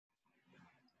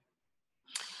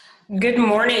Good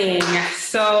morning.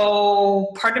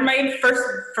 So, pardon my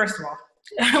first of all,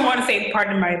 I want to say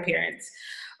pardon my appearance.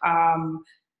 Um,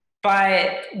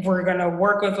 but we're gonna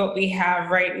work with what we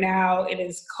have right now. It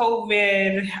is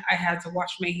COVID. I had to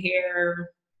wash my hair.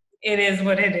 It is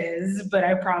what it is, but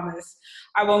I promise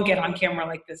I won't get on camera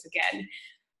like this again.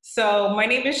 So my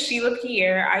name is Sheila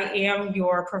Pierre. I am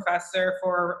your professor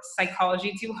for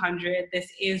Psychology 200. This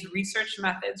is Research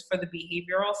Methods for the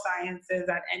Behavioral Sciences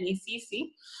at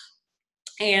NECC.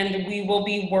 And we will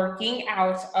be working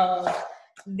out of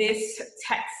this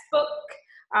textbook.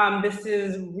 This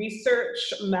is Research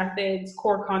Methods,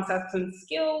 Core Concepts and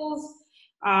Skills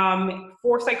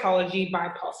for Psychology by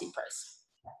Policy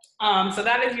Press. So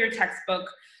that is your textbook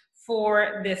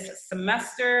for this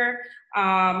semester.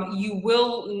 You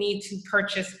will need to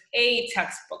purchase a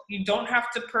textbook. You don't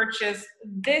have to purchase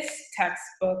this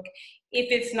textbook if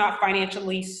it's not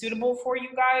financially suitable for you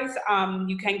guys.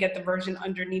 You can get the version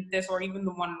underneath this or even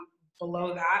the one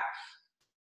below that.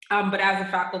 But as a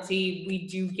faculty, we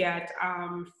do get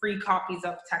free copies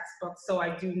of textbooks. So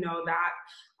I do know that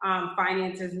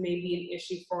finances may be an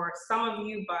issue for some of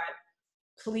you, but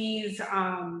please,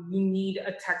 you need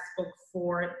a textbook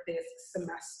for this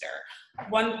semester.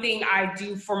 One thing I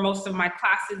do for most of my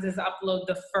classes is upload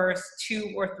the first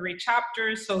 2 or 3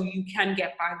 chapters, so you can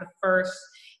get by the first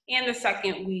and the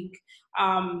second week,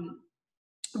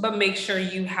 but make sure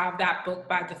you have that book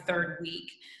by the 3rd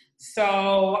week.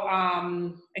 So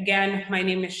again, my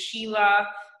name is Sheila.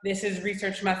 This is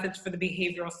Research Methods for the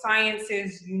Behavioral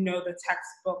Sciences. You know the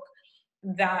textbook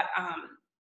that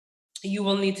you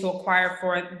will need to acquire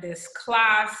for this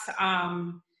class.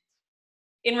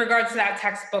 In regards to that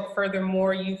textbook,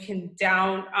 furthermore, you can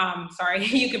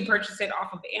you can purchase it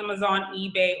off of Amazon,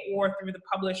 eBay, or through the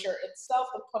publisher itself.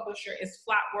 The publisher is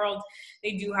Flatworld.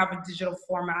 They do have a digital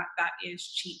format that is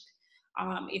cheap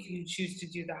if you choose to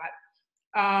do that.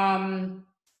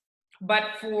 But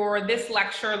for this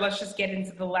lecture, let's just get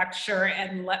into the lecture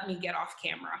and let me get off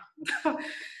camera.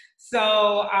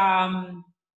 So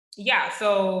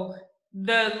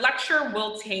the lecture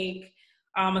will take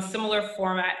a similar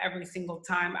format every single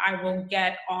time. I will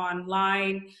get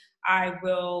online. I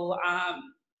will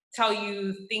tell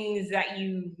you things that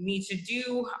you need to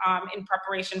do in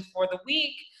preparation for the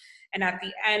week. And at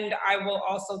the end, I will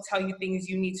also tell you things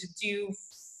you need to do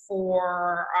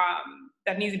for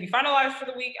that needs to be finalized for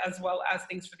the week, as well as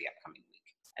things for the upcoming week,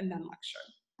 and then lecture.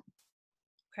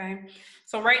 Okay,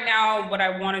 so right now what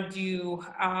I want to do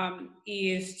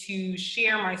is to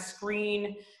share my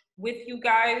screen with you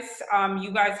guys.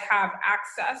 You guys have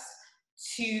access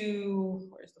to,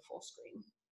 where's the full screen?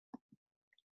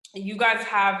 You guys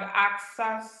have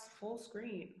access, full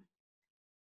screen.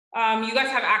 You guys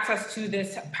have access to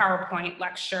this PowerPoint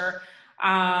lecture.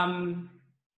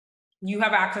 You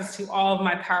have access to all of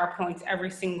my PowerPoints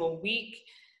every single week,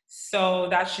 so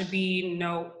that should be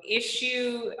no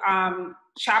issue.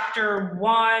 Chapter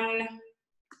 1,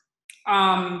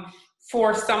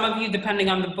 for some of you, depending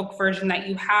on the book version that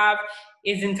you have,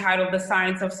 is entitled The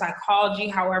Science of Psychology.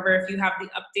 However, if you have the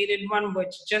updated one,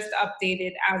 which just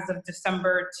updated as of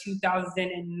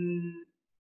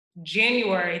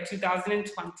January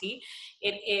 2020,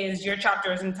 your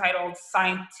chapter is entitled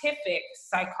Scientific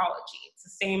Psychology. It's the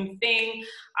same thing.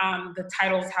 The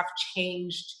titles have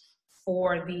changed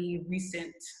for the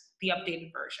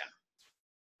updated version.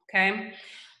 Okay,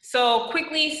 so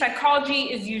quickly, psychology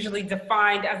is usually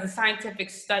defined as a scientific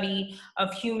study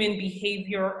of human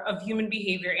behavior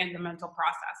and the mental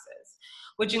processes,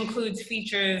 which includes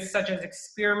features such as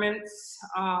experiments,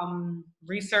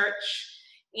 research,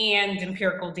 and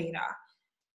empirical data.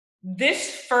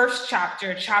 This first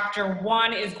chapter, chapter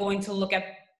 1, is going to look at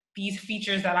these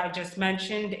features that I just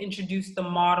mentioned, introduce the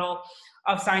model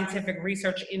of scientific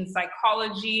research in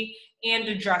psychology, and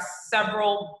address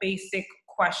several basic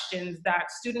questions that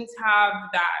students have,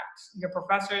 that your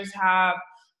professors have,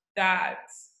 that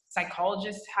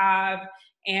psychologists have,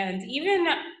 and even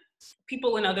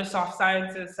people in other soft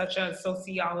sciences such as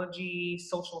sociology,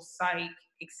 social psych,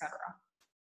 etc.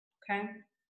 Okay,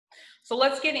 so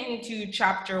let's get into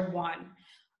chapter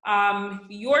 1.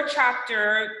 Your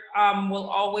chapter will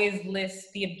always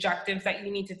list the objectives that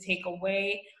you need to take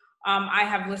away. I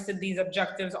have listed these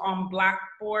objectives on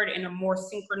Blackboard in a more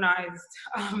synchronized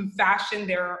fashion.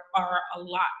 There are a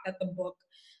lot that the book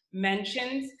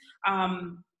mentions,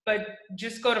 but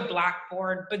just go to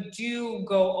Blackboard, but do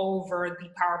go over the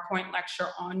PowerPoint lecture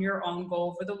on your own, go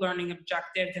over the learning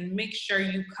objectives, and make sure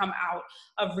you come out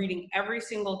of reading every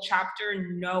single chapter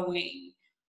knowing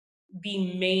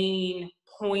the main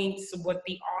points, what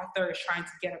the author is trying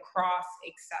to get across,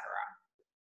 etc.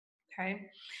 Okay.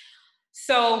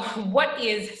 So what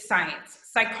is science?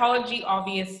 Psychology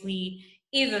obviously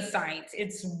is a science.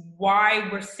 It's why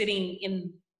we're not sitting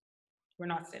in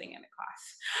a class,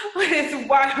 but it's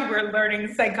why we're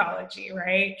learning psychology,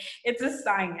 right? It's a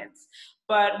science.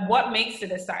 But what makes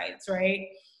it a science, right?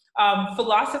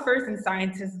 Philosophers and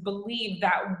scientists believe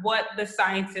that what the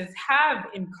sciences have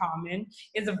in common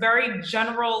is a very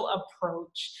general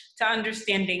approach to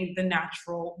understanding the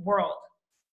natural world.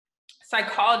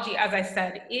 Psychology, as I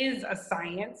said, is a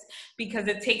science because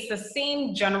it takes the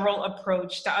same general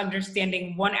approach to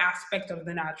understanding one aspect of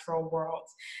the natural world,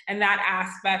 and that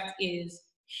aspect is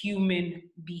human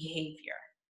behavior,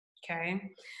 okay?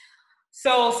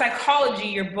 So psychology,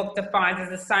 your book defines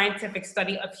as a scientific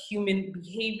study of human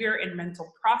behavior and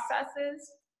mental processes.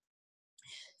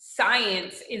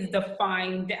 Science is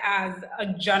defined as a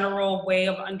general way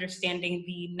of understanding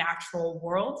the natural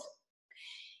world.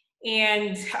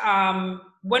 And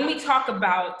when we talk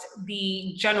about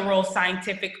the general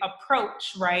scientific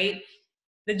approach, right,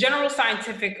 the general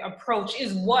scientific approach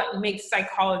is what makes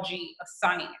psychology a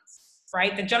science,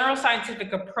 right? The general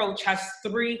scientific approach has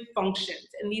three functions,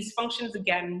 and these functions,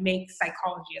 again, make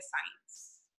psychology a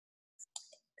science.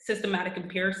 Systematic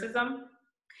empiricism,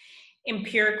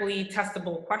 empirically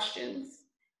testable questions,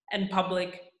 and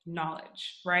public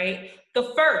knowledge, right?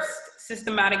 The first,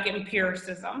 systematic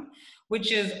empiricism,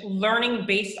 which is learning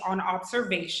based on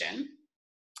observation.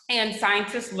 And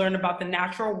scientists learn about the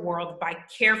natural world by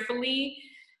carefully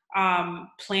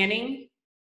planning,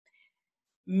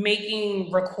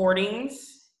 making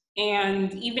recordings,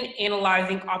 and even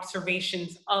analyzing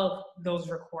observations of those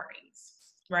recordings,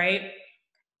 right?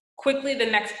 Quickly, the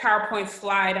next PowerPoint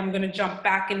slide, I'm going to jump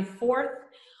back and forth.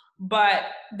 But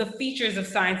the features of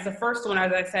science, the first one,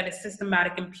 as I said, is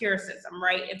systematic empiricism,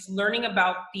 right? It's learning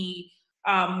about the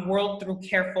world through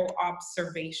careful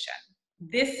observation.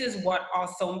 This is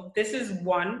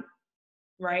one,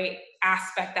 right,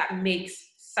 aspect that makes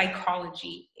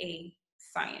psychology a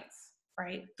science,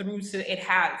 right?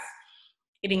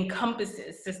 It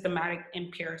encompasses systematic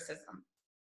empiricism.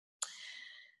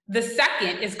 The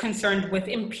second is concerned with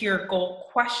empirical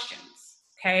questions,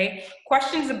 okay?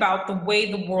 Questions about the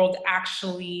way the world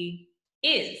actually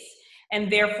is,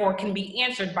 and therefore can be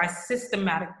answered by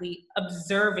systematically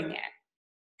observing it,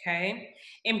 okay?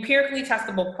 Empirically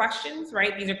testable questions,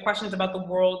 right? These are questions about the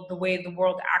world, the way the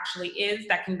world actually is,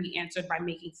 that can be answered by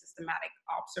making systematic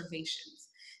observations.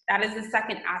 That is the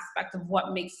second aspect of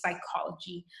what makes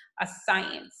psychology a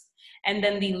science. And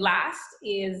then the last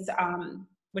is,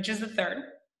 which is the third,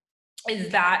 is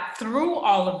that through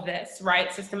all of this,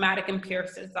 right, systematic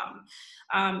empiricism,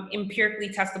 empirically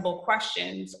testable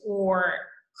questions, or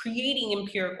creating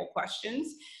empirical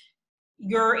questions,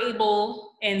 you're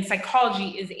able, and psychology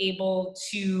is able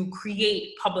to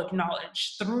create public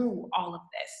knowledge through all of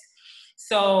this.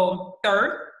 So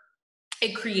third,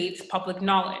 it creates public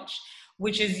knowledge,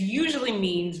 which is usually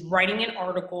means writing an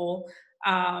article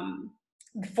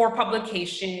for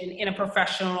publication in a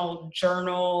professional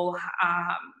journal,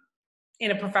 in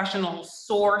a professional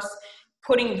source,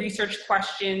 putting research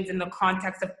questions in the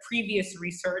context of previous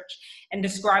research and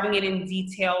describing it in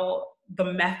detail, the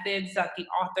methods that the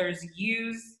authors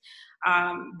use.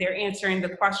 They're answering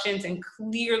the questions and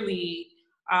clearly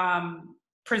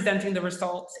presenting the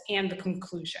results and the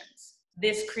conclusions.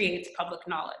 This creates public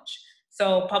knowledge.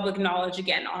 So public knowledge,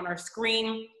 again, on our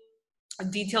screen,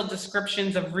 detailed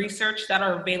descriptions of research that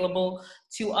are available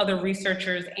to other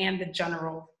researchers and the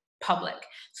general public.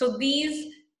 So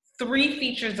these three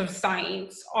features of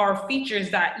science are features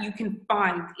that you can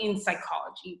find in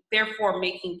psychology, therefore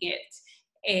making it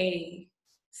a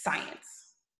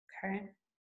science, okay?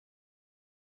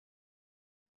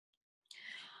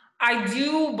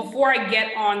 Before I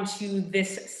get on to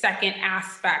this second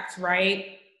aspect,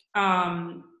 right?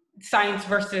 Science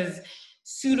versus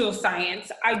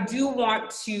pseudoscience, I do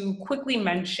want to quickly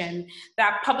mention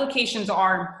that publications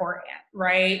are important,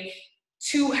 right?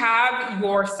 To have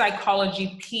your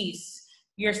psychology piece,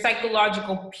 your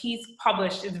psychological piece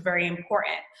published is very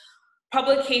important.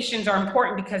 Publications are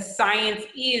important because science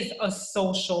is a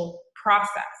social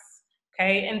process,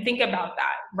 okay? And think about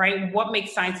that, right? What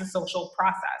makes science a social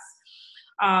process?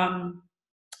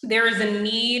 There is a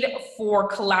need for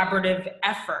collaborative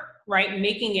effort, right?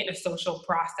 Making it a social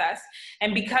process.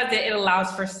 And because it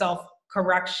allows for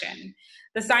self-correction.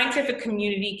 The scientific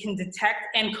community can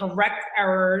detect and correct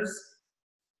errors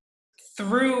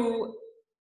through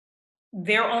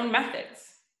their own methods,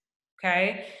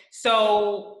 okay?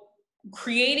 So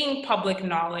creating public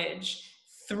knowledge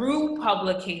through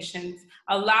publications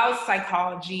allows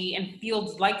psychology and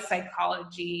fields like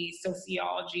psychology,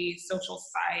 sociology, social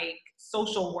psych,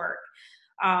 social work,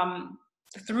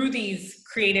 through these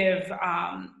creative,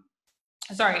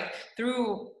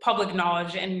 through public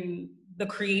knowledge and the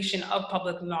creation of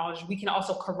public knowledge, we can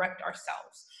also correct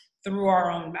ourselves through our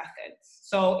own methods.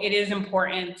 So it is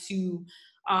important to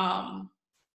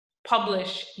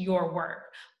publish your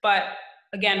work. But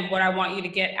again, what I want you to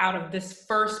get out of this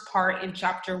first part in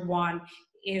chapter 1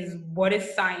 is, what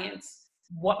is science?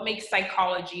 What makes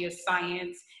psychology a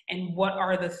science? And what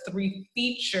are the 3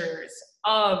 features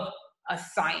of a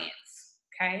science,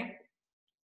 okay?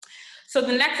 So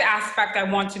the next aspect I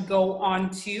want to go on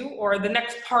to, or the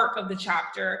next part of the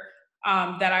chapter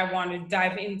that I want to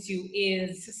dive into,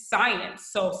 is science.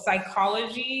 So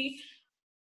psychology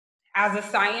as a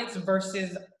science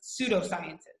versus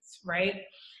pseudosciences, right?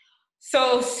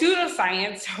 So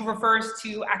pseudoscience refers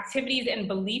to activities and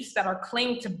beliefs that are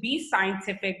claimed to be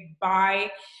scientific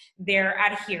by their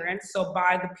adherents, so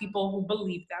by the people who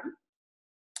believe them,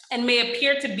 and may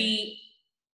appear to be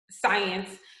science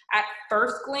at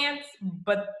first glance,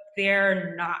 but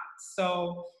they're not.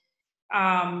 So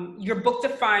your book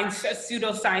defines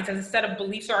pseudoscience as a set of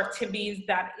beliefs or activities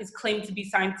that is claimed to be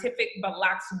scientific but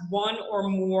lacks one or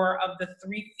more of the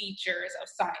 3 features of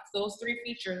science. Those 3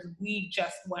 features we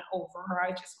just went over, or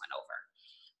I just went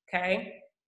over, okay?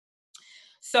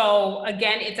 So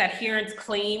again, its adherents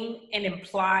claim and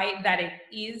imply that it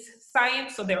is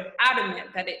science, so they're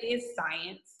adamant that it is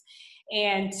science.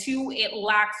 And 2, it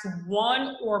lacks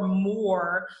one or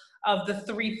more of the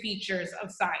 3 features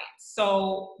of science.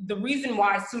 So the reason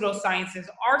why pseudosciences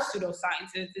are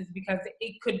pseudosciences is because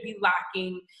it could be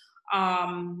lacking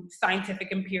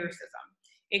scientific empiricism.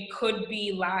 It could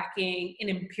be lacking an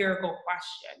empirical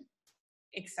question,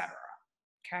 etc.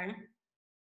 Okay?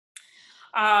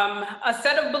 A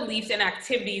set of beliefs and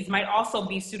activities might also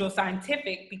be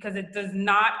pseudoscientific because it does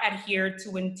not adhere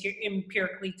to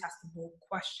empirically testable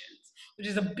questions, which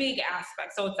is a big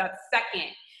aspect. So it's that second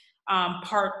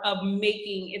part of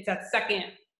making, it's that second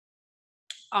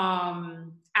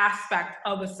aspect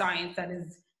of a science that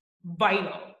is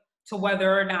vital to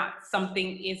whether or not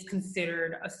something is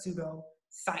considered a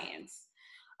pseudoscience.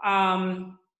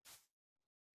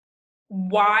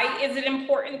 Why is it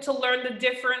important to learn the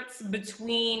difference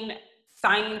between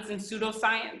science and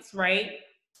pseudoscience, right?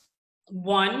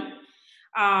 1,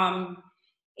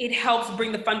 it helps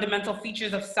bring the fundamental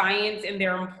features of science and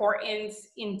their importance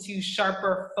into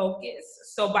sharper focus.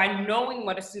 So by knowing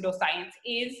what a pseudoscience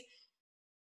is,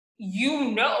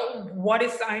 you know what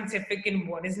is scientific and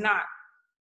what is not,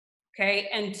 okay?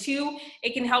 And 2,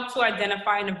 it can help to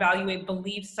identify and evaluate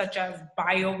beliefs such as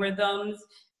biorhythms,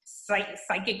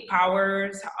 psychic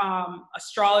powers,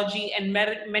 astrology, and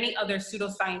many other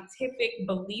pseudoscientific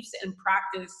beliefs and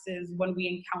practices when we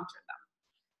encounter them.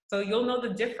 So you'll know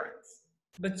the difference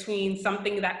between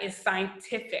something that is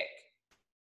scientific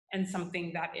and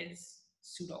something that is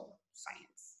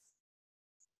pseudoscience,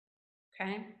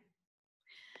 okay?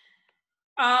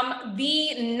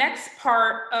 The next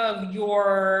part of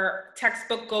your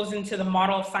textbook goes into the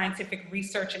model of scientific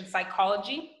research in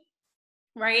psychology,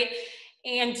 right?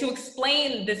 And to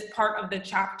explain this part of the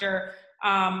chapter,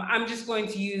 I'm just going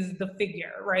to use the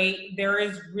figure, right? There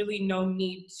is really no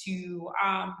need to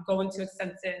go into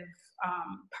extensive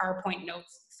PowerPoint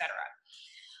notes, etc.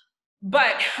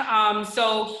 But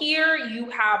so here you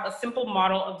have a simple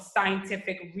model of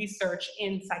scientific research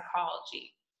in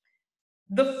psychology.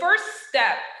 The first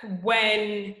step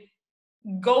when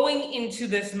going into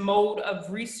this mode of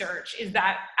research is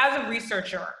that as a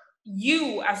researcher,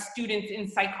 you as students in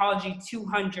Psychology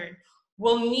 200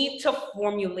 will need to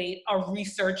formulate a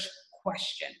research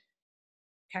question,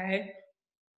 okay?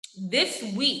 This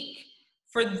week,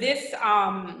 for this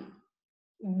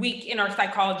week in our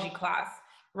psychology class,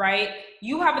 right,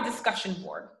 you have a discussion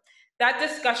board. That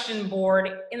discussion board,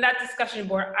 in that discussion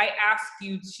board, I asked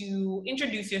you to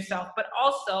introduce yourself, but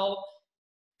also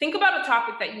think about a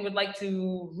topic that you would like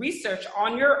to research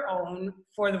on your own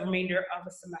for the remainder of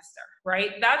a semester,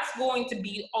 right? That's going to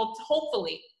be,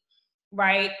 hopefully,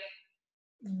 right?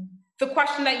 The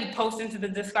question that you post into the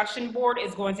discussion board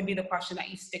is going to be the question that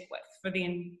you stick with for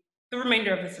the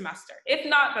remainder of the semester. If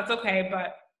not, that's okay,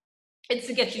 but it's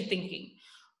to get you thinking,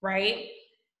 right?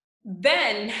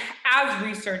 Then, as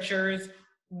researchers,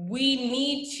 we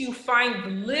need to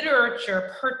find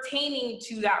literature pertaining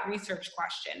to that research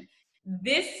question.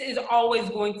 This is always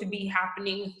going to be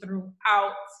happening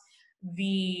throughout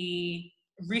the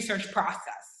research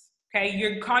process, okay?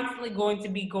 You're constantly going to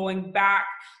be going back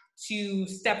to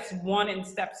steps 1 and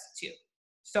steps 2.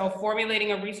 So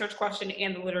formulating a research question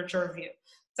and the literature review.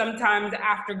 Sometimes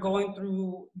after going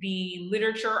through the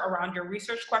literature around your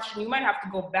research question, you might have to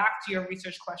go back to your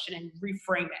research question and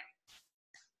reframe it,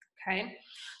 okay?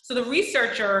 So the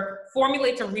researcher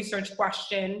formulates a research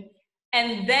question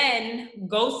and then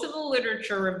goes to the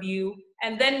literature review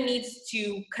and then needs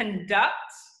to conduct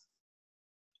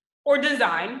or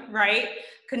design, right?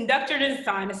 Conduct or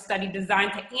design a study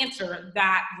designed to answer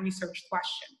that research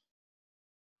question,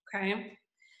 okay?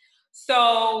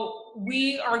 So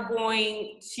we are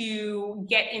going to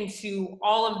get into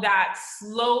all of that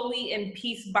slowly and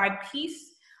piece by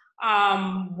piece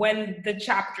when the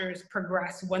chapters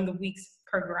progress, when the weeks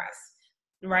progress,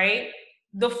 right?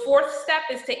 The fourth step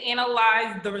is to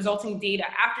analyze the resulting data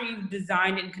after you've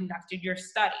designed and conducted your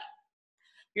study.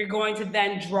 You're going to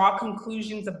then draw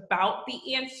conclusions about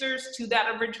the answers to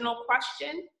that original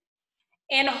question.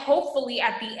 And hopefully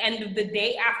at the end of the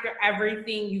day, after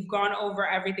everything, you've gone over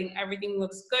everything, everything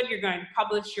looks good, you're going to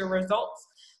publish your results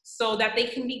so that they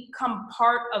can become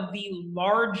part of the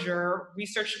larger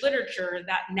research literature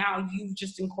that now you've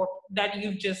just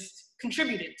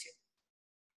contributed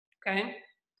to, okay?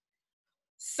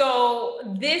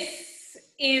 So this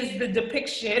is the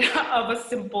depiction of a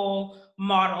simple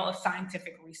model of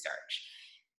scientific research.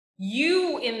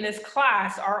 You in this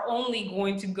class are only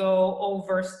going to go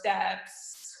over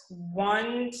steps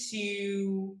 1,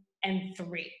 2, and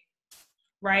 3,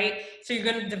 right? So you're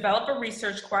going to develop a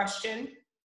research question,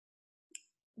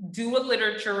 do a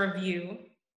literature review,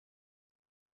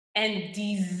 and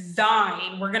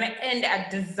design. We're going to end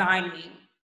at designing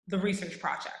the research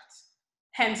project,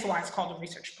 hence why it's called a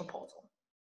research proposal,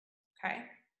 okay?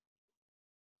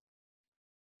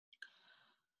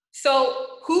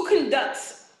 So who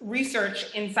conducts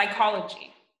research in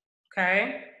psychology,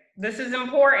 okay? This is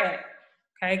important,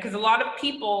 okay? Because a lot of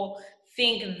people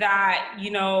think that,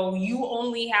 you know, you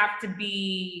only have to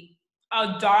be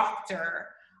a doctor.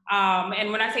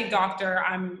 And when I say doctor,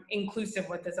 I'm inclusive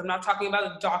with this. I'm not talking about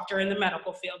a doctor in the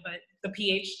medical field, but the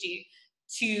PhD.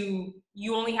 You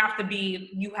have to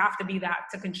be that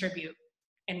to contribute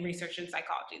in research in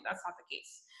psychology. That's not the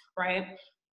case, right?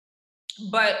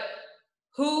 But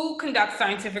who conducts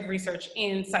scientific research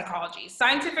in psychology?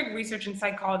 Scientific research in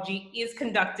psychology is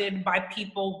conducted by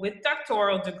people with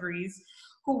doctoral degrees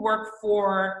who work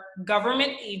for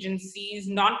government agencies,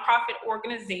 nonprofit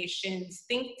organizations,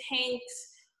 think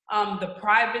tanks, the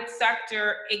private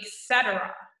sector,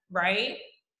 etc., right?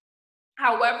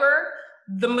 However,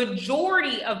 the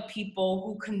majority of people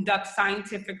who conduct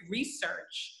scientific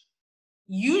research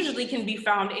usually can be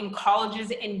found in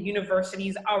colleges and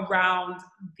universities around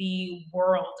the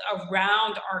world,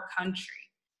 around our country,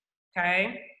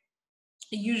 okay?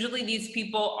 Usually these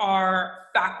people are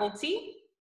faculty,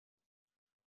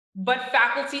 but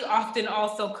faculty often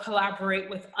also collaborate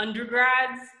with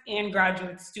undergrads and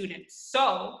graduate students.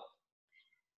 So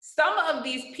some of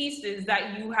these pieces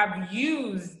that you have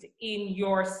used in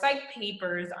your psych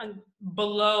papers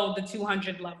below the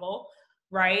 200 level,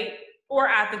 right? Or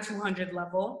at the 200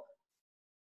 level,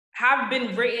 have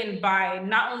been written by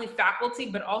not only faculty,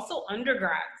 but also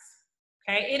undergrads,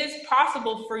 okay? It is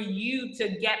possible for you to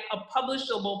get a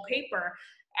publishable paper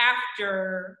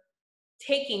after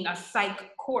taking a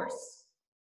psych course,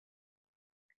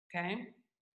 okay?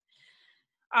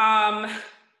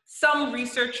 Some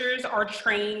researchers are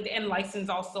trained and licensed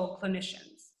also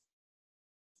clinicians,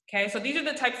 okay? So these are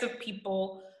the types of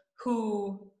people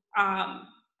who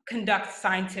conduct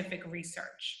scientific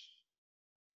research,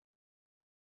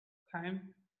 okay?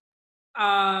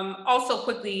 Also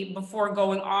quickly, before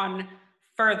going on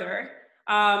further,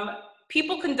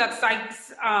 people conduct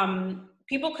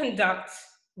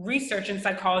research in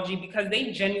psychology because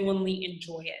they genuinely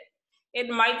enjoy it. It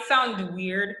might sound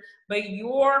weird, but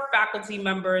your faculty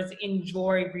members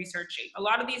enjoy researching. A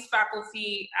lot of these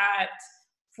faculty at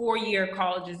four-year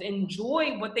colleges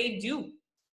enjoy what they do,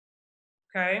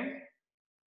 okay?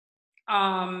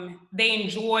 They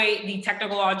enjoy the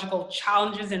technological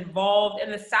challenges involved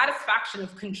and the satisfaction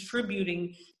of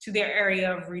contributing to their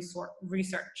area of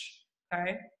research,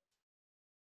 okay?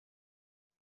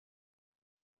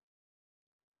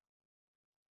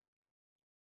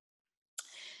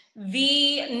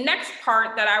 The next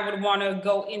part that I would want to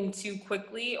go into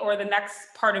quickly, or the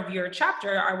next part of your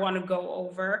chapter I want to go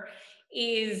over,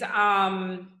 is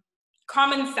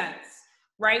common sense,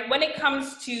 right? When it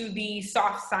comes to the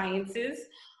soft sciences,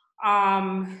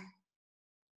 some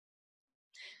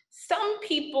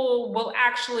people will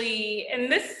actually,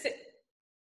 and this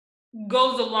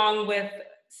goes along with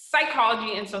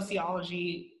psychology and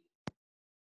sociology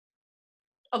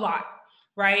a lot,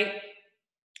 right?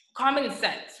 Common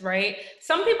sense, right?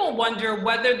 Some people wonder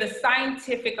whether the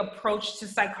scientific approach to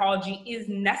psychology is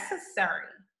necessary,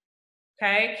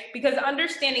 okay? Because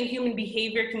understanding human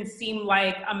behavior can seem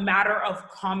like a matter of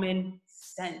common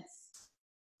sense,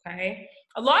 okay?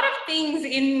 a lot of things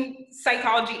in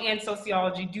psychology and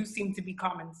sociology do seem to be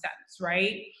common sense,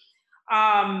 right?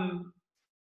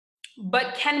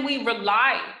 But can we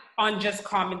rely on just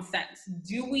common sense?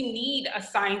 Do we need a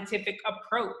scientific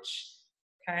approach?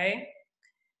 Okay.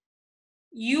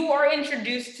 You are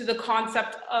introduced to the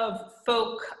concept of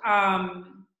folk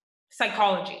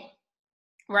psychology,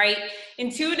 right?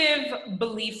 Intuitive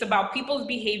beliefs about people's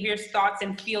behaviors, thoughts,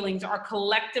 and feelings are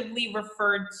collectively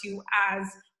referred to as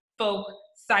folk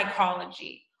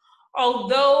psychology.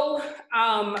 Although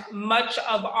much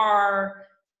of our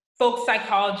folk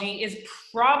psychology is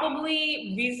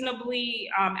probably reasonably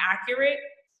accurate,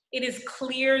 it is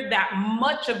clear that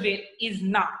much of it is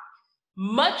not.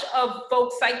 Much of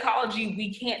folk psychology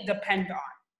we can't depend on.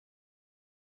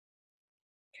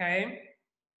 Okay?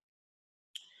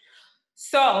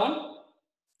 So,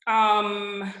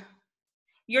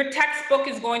 your textbook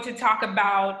is going to talk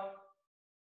about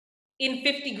in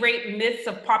 50 Great Myths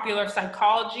of Popular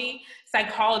Psychology.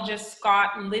 Psychologist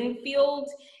Scott Linfield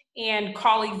and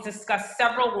colleagues discuss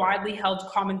several widely held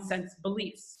common sense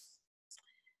beliefs,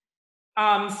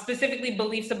 specifically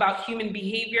beliefs about human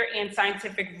behavior and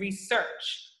scientific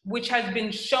research, which has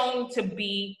been shown to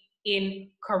be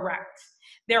incorrect.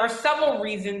 There are several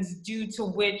reasons due to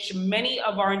which many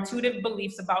of our intuitive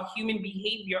beliefs about human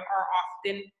behavior are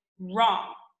often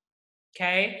wrong,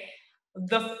 okay?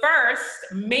 The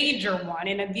first major one,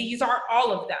 and these aren't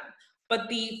all of them, but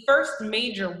the first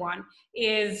major one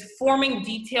is forming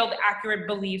detailed, accurate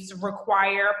beliefs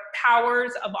require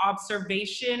powers of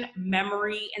observation,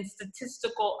 memory, and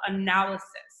statistical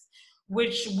analysis,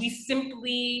 which we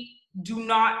simply do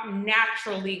not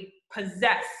naturally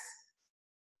possess,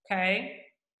 okay?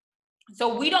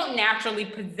 So we don't naturally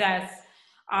possess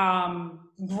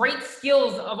great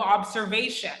skills of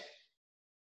observation.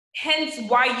 Hence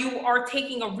why you are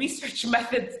taking a research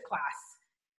methods class,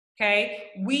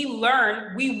 okay? We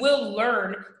will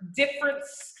learn different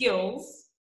skills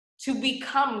to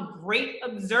become great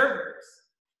observers,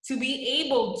 to be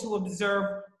able to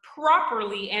observe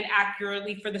properly and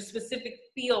accurately for the specific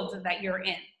field that you're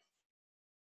in,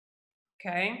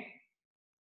 okay?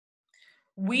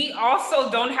 We also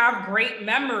don't have great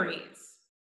memories,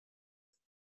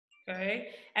 okay?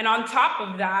 And on top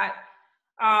of that,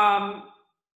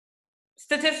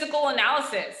 statistical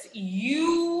analysis,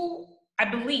 I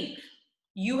believe,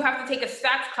 you have to take a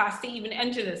stats class to even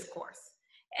enter this course.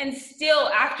 And still,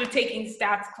 after taking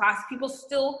stats class, people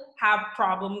still have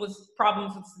problems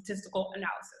with statistical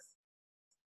analysis.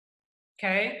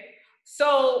 Okay?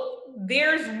 So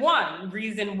there's one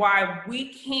reason why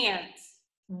we can't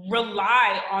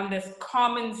rely on this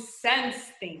common sense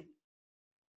thing.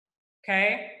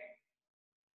 Okay?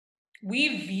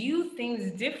 We view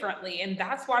things differently, and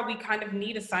that's why we kind of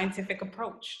need a scientific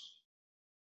approach.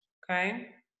 Okay?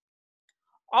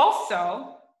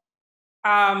 Also,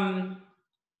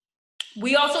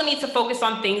 we also need to focus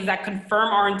on things that confirm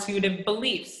our intuitive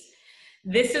beliefs.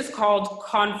 This is called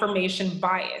confirmation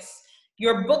bias.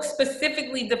 Your book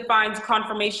specifically defines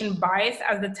confirmation bias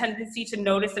as the tendency to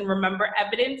notice and remember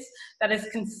evidence that is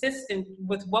consistent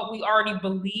with what we already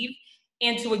believe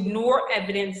and to ignore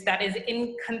evidence that is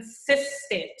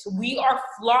inconsistent. We are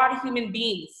flawed human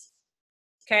beings,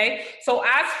 okay? So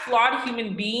as flawed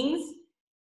human beings,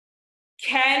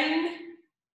 can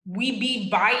we be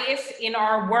biased in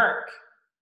our work?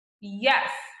 Yes,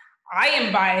 I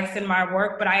am biased in my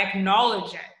work, but I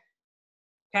acknowledge it,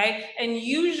 okay? And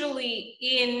usually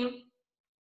it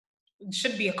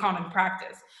should be a common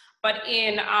practice, but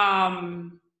in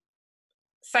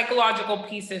psychological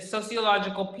pieces,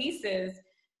 sociological pieces,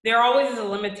 there always is a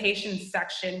limitation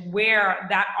section where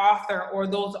that author or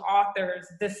those authors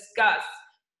discuss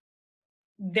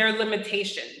their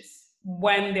limitations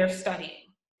when they're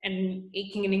studying, and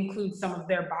it can include some of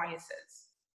their biases,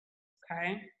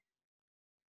 okay?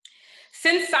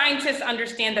 Since scientists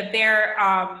understand that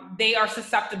they are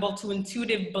susceptible to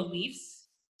intuitive beliefs,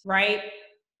 right?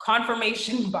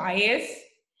 Confirmation bias,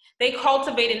 you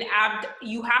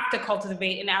have to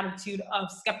cultivate an attitude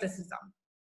of skepticism,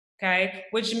 okay?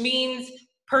 Which means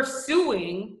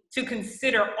pursuing to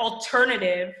consider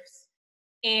alternatives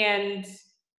and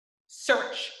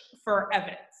search for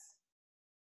evidence,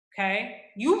 okay?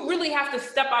 You really have to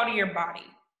step out of your body.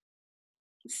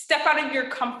 Step out of your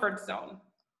comfort zone.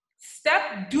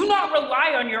 Do not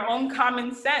rely on your own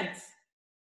common sense.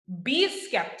 Be a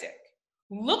skeptic.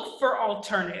 Look for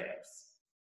alternatives,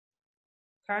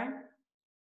 okay?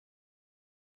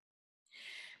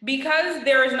 Because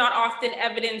there is not often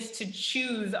evidence to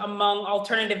choose among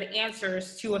alternative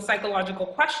answers to a psychological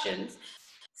questions,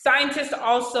 scientists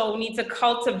also need to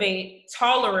cultivate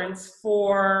tolerance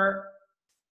for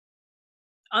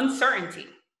uncertainty.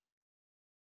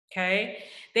 Okay?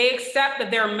 They accept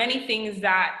that there are many things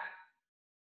that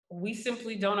we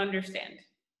simply don't understand.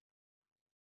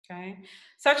 Okay?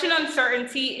 Such an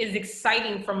uncertainty is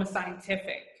exciting from a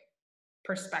scientific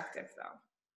perspective, though.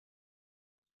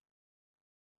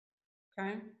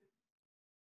 Okay?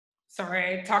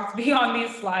 Sorry, I talked beyond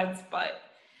these slides, but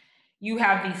you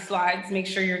have these slides. Make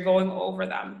sure you're going over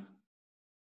them.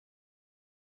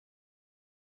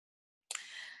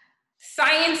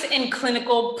 Science in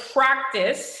clinical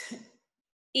practice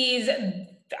is,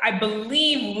 I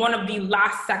believe, one of the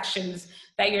last sections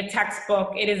that your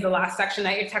textbook, it is the last section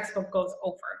that your textbook goes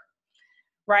over,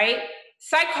 right?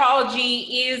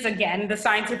 Psychology is, again, the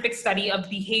scientific study of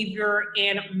behavior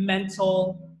and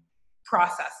mental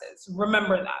processes.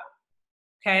 Remember that,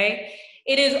 okay?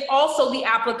 It is also the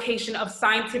application of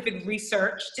scientific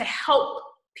research to help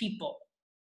people.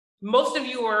 Most of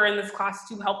you are in this class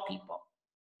to help people,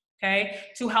 okay?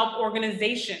 To help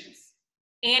organizations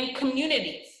and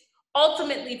communities,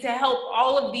 ultimately to help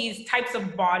all of these types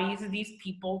of bodies, these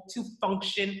people, to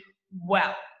function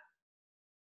well,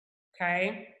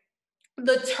 okay?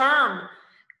 The term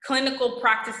clinical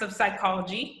practice of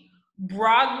psychology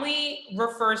broadly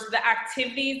refers to the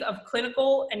activities of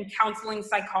clinical and counseling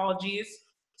psychologists,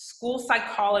 school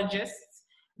psychologists,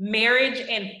 marriage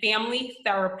and family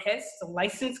therapists,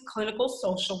 licensed clinical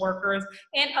social workers,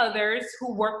 and others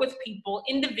who work with people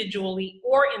individually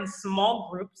or in small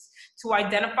groups to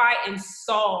identify and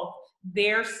solve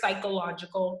their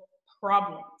psychological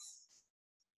problems.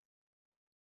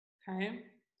 Okay?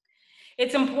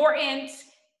 It's important,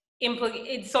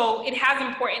 so it has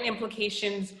important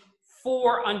implications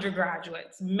for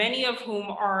undergraduates, many of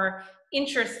whom are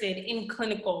interested in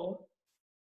clinical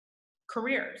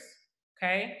careers,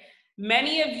 okay?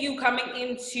 Many of you coming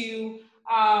into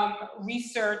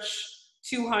Research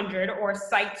 200 or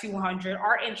Psych 200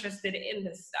 are interested in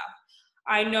this stuff.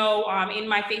 I know in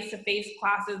my face-to-face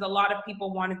classes, a lot of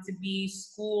people wanted to be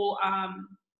school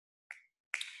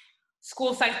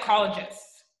psychologists,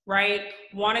 right?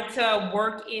 Wanted to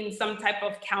work in some type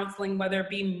of counseling, whether it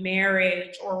be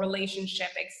marriage or relationship,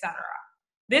 etc.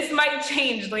 This might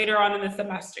change later on in the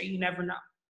semester, you never know,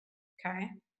 okay?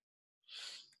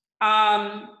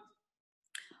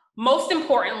 Most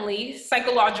importantly,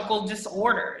 psychological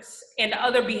disorders and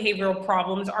other behavioral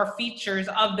problems are features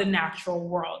of the natural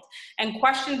world, and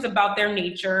questions about their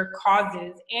nature,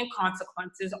 causes, and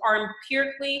consequences are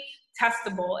empirically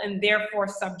testable and therefore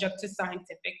subject to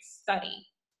scientific study.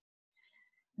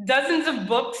 Dozens of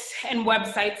books and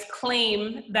websites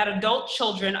claim that adult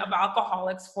children of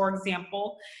alcoholics, for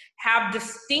example, have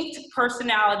distinct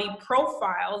personality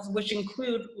profiles which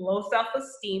include low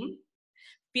self-esteem,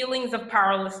 feelings of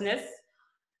powerlessness,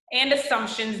 and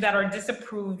assumptions that are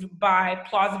disapproved by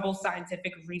plausible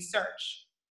scientific research.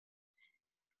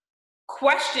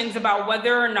 Questions about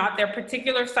whether or not their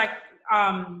particular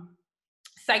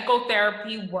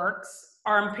psychotherapy works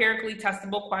are empirically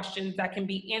testable questions that can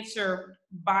be answered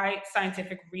by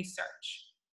scientific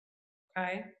research,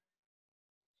 okay?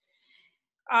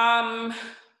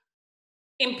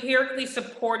 Empirically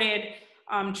supported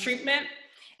treatment.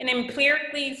 An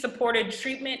empirically supported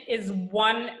treatment is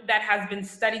one that has been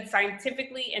studied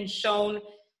scientifically and shown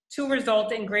to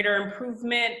result in greater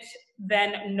improvement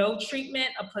than no treatment,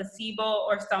 a placebo,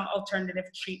 or some alternative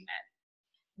treatment.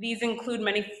 These include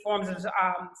many forms of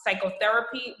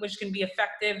psychotherapy, which can be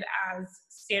effective as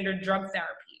standard drug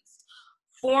therapies.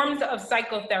 Forms of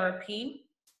psychotherapy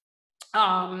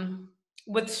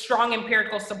with strong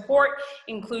empirical support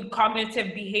include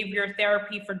cognitive behavior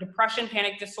therapy for depression,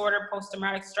 panic disorder,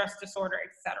 post-traumatic stress disorder,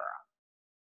 etc.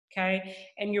 Okay,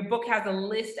 and your book has a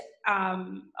list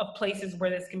of places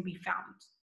where this can be found.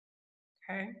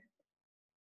 Okay.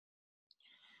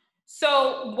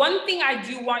 So one thing I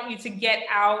do want you to get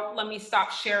out, let me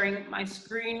stop sharing my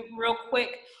screen real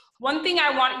quick. One thing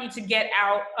I want you to get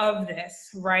out of this,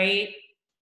 right?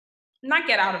 Not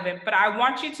get out of it, but I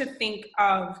want you to think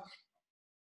of,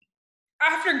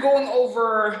 after going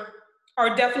over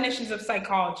our definitions of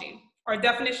psychology, our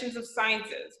definitions of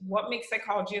sciences, what makes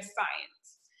psychology a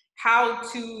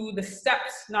science, the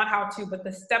steps, not how to, but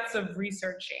the steps of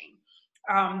researching,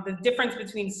 the difference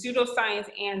between pseudoscience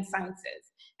and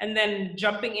sciences, and then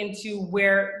jumping into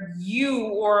where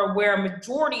a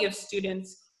majority of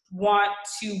students want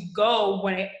to go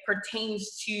when it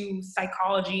pertains to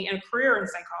psychology and a career in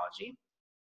psychology.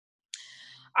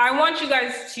 I want you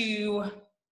guys to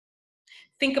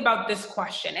think about this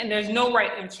question, and there's no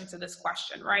right answer to this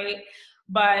question, right?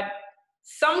 But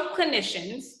some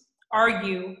clinicians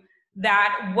argue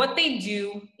that what they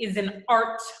do is an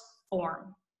art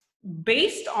form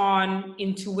based on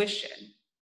intuition.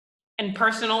 and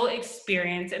personal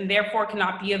experience, and therefore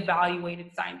cannot be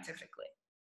evaluated scientifically.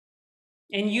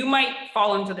 And you might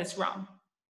fall into this realm,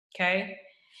 okay?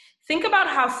 Think about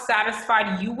how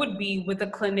satisfied you would be with a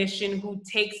clinician who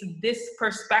takes this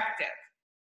perspective.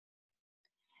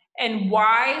 And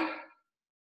why,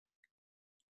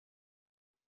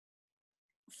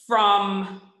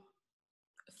 from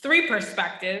 3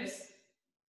 perspectives,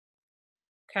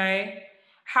 okay,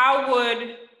 how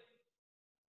would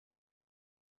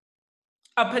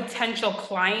a potential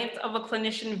client of a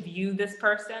clinician view this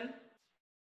person?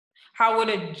 How would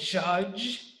a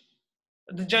judge,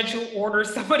 the judge who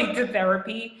orders somebody to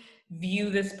therapy, view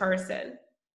this person?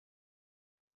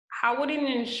 How would an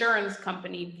insurance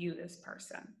company view this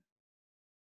person?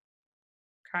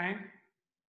 Okay?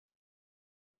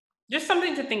 Just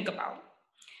something to think about.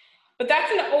 But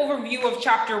that's an overview of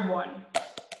chapter 1.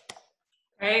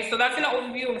 Okay, so that's an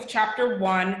overview of chapter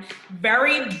 1.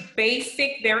 Very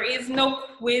basic. There is no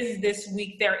quiz this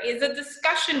week. There is a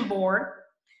discussion board.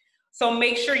 So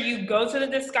make sure you go to the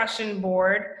discussion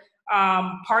board,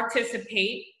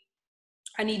 participate.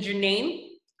 I need your name.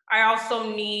 I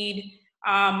also need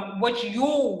what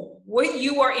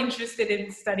you are interested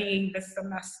in studying this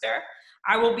semester.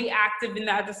 I will be active in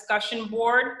that discussion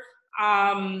board.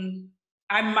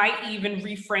 I might even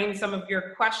reframe some of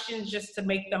your questions just to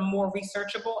make them more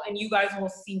researchable, and you guys will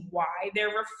see why they're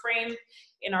reframed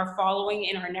in our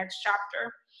next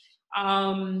chapter.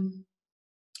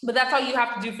 But that's all you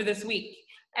have to do for this week,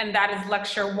 and that is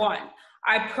lecture 1.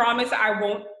 I promise I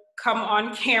won't come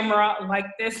on camera like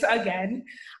this again.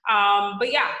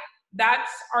 But yeah,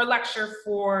 that's our lecture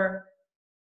for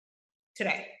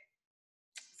today.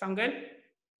 Sound good?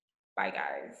 Bye,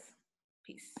 guys.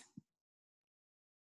 Peace.